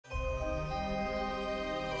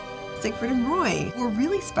Siegfried and Roy were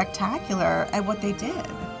really spectacular at what they did.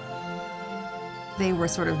 They were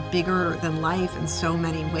sort of bigger than life in so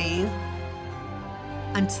many ways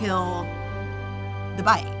until the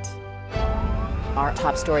bite. Our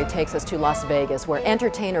top story takes us to Las Vegas, where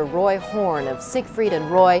entertainer Roy Horn of Siegfried and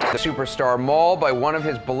Roy, the superstar, mauled by one of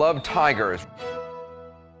his beloved tigers.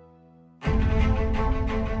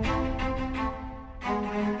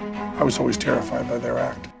 I was always terrified by their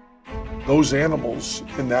act. Those animals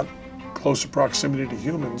in that close proximity to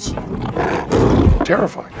humans,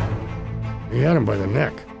 terrifying. He had him by the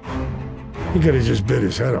neck. He could have just bit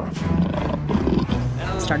his head off.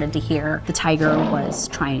 Started to hear the tiger was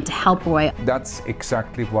trying to help Roy. That's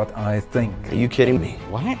exactly what I think. Are you kidding me?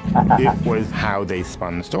 What? It was how they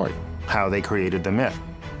spun the story, how they created the myth.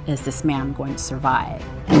 Is this man going to survive?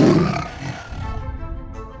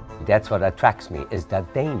 That's what attracts me, is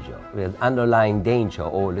that danger, with underlying danger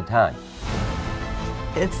all the time.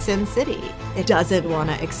 It's Sin City. It doesn't want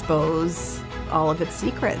to expose all of its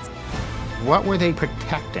secrets. What were they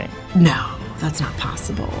protecting? No, that's not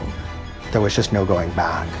possible. There was just no going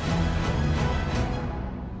back.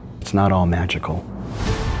 It's not all magical.